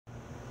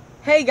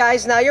Hey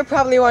guys, now you're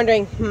probably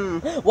wondering,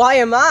 why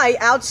am I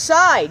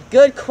outside?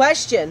 Good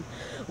question.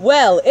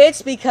 Well,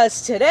 it's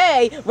because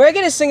today we're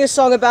going to sing a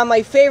song about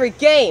my favorite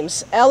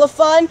games,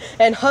 Elefun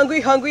and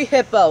Hungry Hungry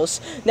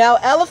Hippos. Now,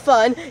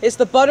 Elefun is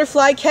the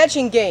butterfly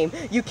catching game.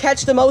 You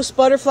catch the most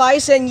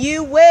butterflies and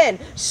you win.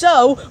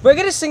 So, we're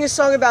going to sing a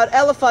song about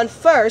Elefun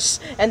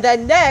first, and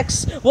then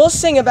next, we'll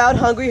sing about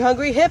Hungry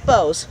Hungry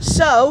Hippos.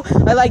 So,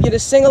 I'd like you to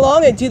sing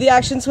along and do the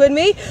actions with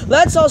me.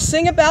 Let's all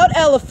sing about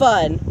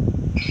Elefun.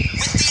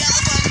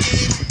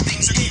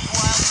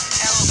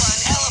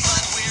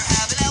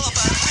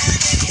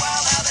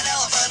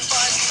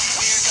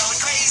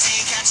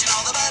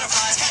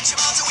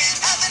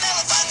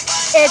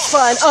 It's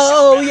fun,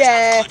 oh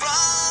yeah!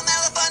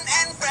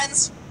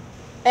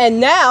 And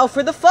now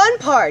for the fun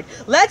part.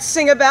 Let's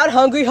sing about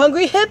Hungry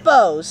Hungry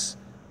Hippos.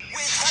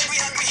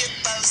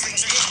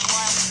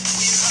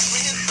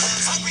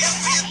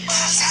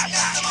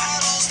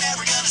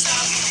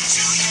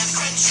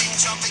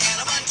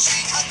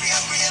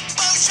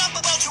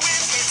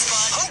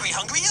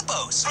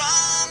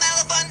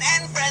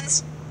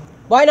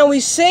 Why don't we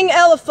sing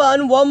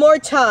Elefun one more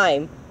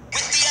time?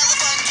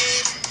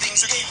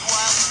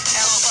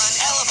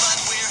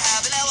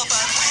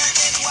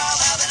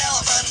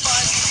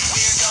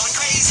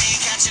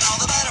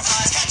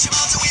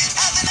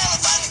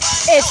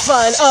 It's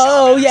fun,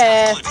 oh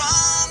yeah!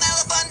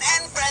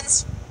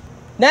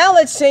 Now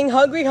let's sing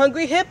Hungry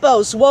Hungry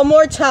Hippos one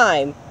more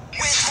time.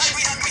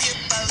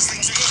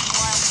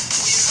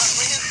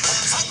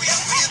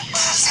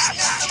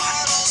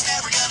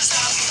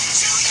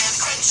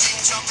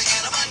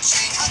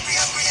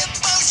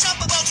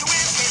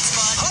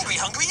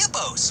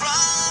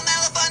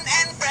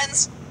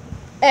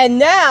 And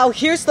now,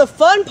 here's the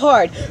fun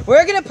part.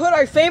 We're going to put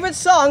our favorite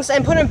songs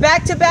and put them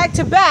back to back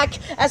to back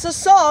as a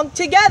song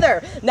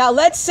together. Now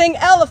let's sing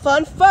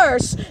Elefun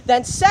first,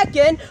 then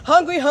second,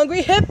 Hungry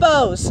Hungry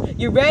Hippos.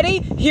 You ready?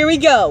 Here we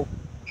go.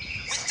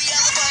 With the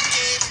Elefun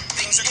game,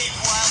 things are getting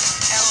wild.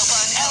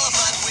 Elefun,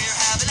 Elefun, we're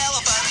having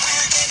Elefun.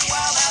 We're getting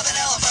wild, having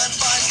Elefun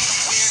fun.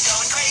 We're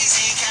going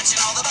crazy,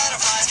 catching all the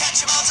butterflies. Catch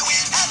them all to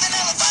win, having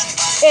Elefun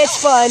fun. It's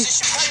fun.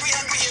 Hungry,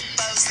 hungry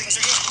hippos, things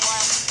are getting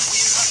wild.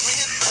 We're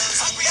hungry hippos,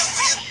 hungry,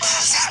 hungry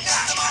hippos.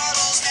 The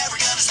marbles never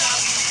gonna stop.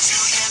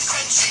 Chewing and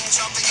crunching,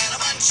 jumping and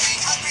munching.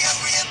 Hungry,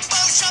 hungry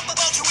hippos, jump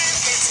about to win.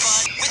 It's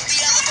fun. With the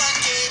Elefun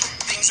game,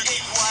 things are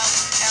getting wild.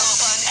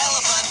 Elefun,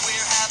 Elefun,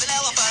 we're having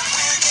Elefun.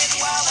 We're getting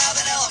wild,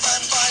 having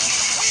Elefun fun.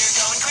 We're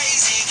going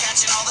crazy,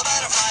 catching all the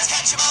butterflies.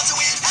 Catch them all to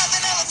win,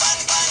 having Elefun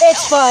fun.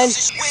 It's fun.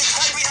 With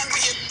hungry,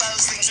 hungry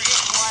hippos, things are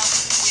getting wild.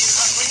 We're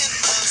hungry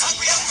hippos,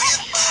 hungry, hungry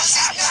hippos.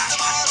 The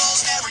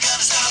marbles never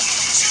gonna stop.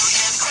 Chewing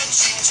and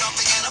crunching,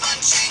 jumping and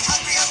munching.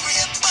 Hungry, hungry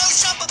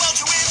hippos, jump about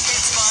to win.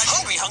 It's fun.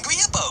 Hungry, hungry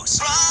hippos.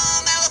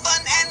 From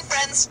Elefun and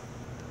friends.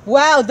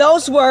 Wow,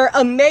 those were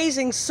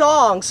amazing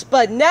songs.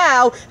 But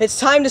now, it's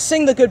time to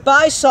sing the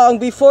goodbye song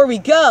before we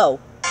go.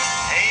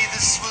 Hey,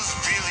 this was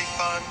really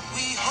fun.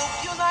 We hope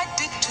you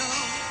liked it too.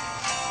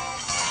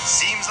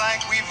 Seems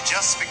like we've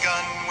just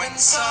begun when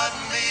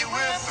suddenly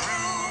we're through.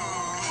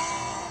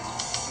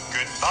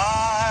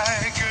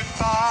 Goodbye,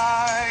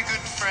 goodbye,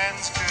 good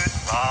friends,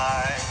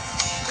 goodbye.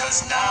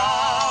 'Cause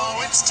now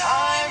it's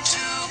time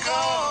to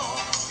go.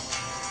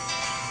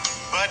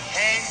 But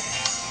hey,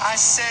 I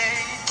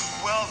say,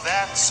 well,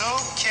 that's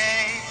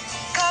okay.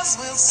 'Cause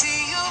we'll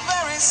see you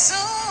very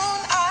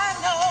soon, I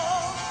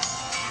know.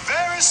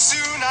 Very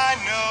soon, I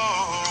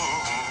know.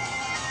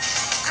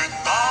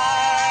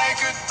 Goodbye,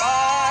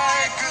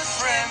 goodbye, good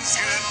friends,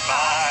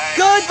 goodbye.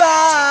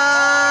 Goodbye!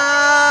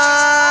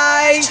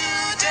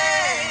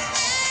 Today.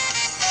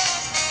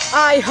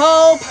 I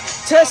hope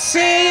to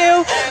see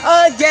you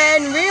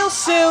again real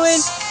soon.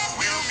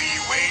 We'll be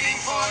waiting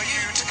for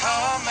you to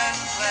come and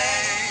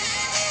play.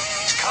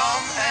 To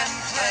come and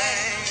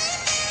play.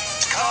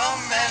 To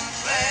come and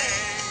play.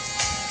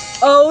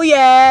 Oh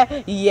yeah,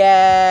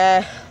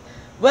 yeah.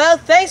 Well,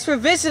 thanks for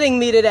visiting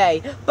me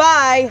today.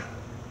 Bye.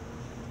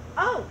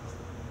 Oh,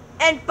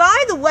 and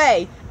by the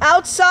way,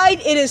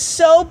 outside it is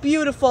so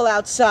beautiful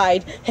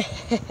outside.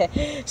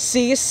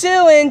 See you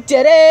soon.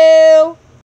 Da-do.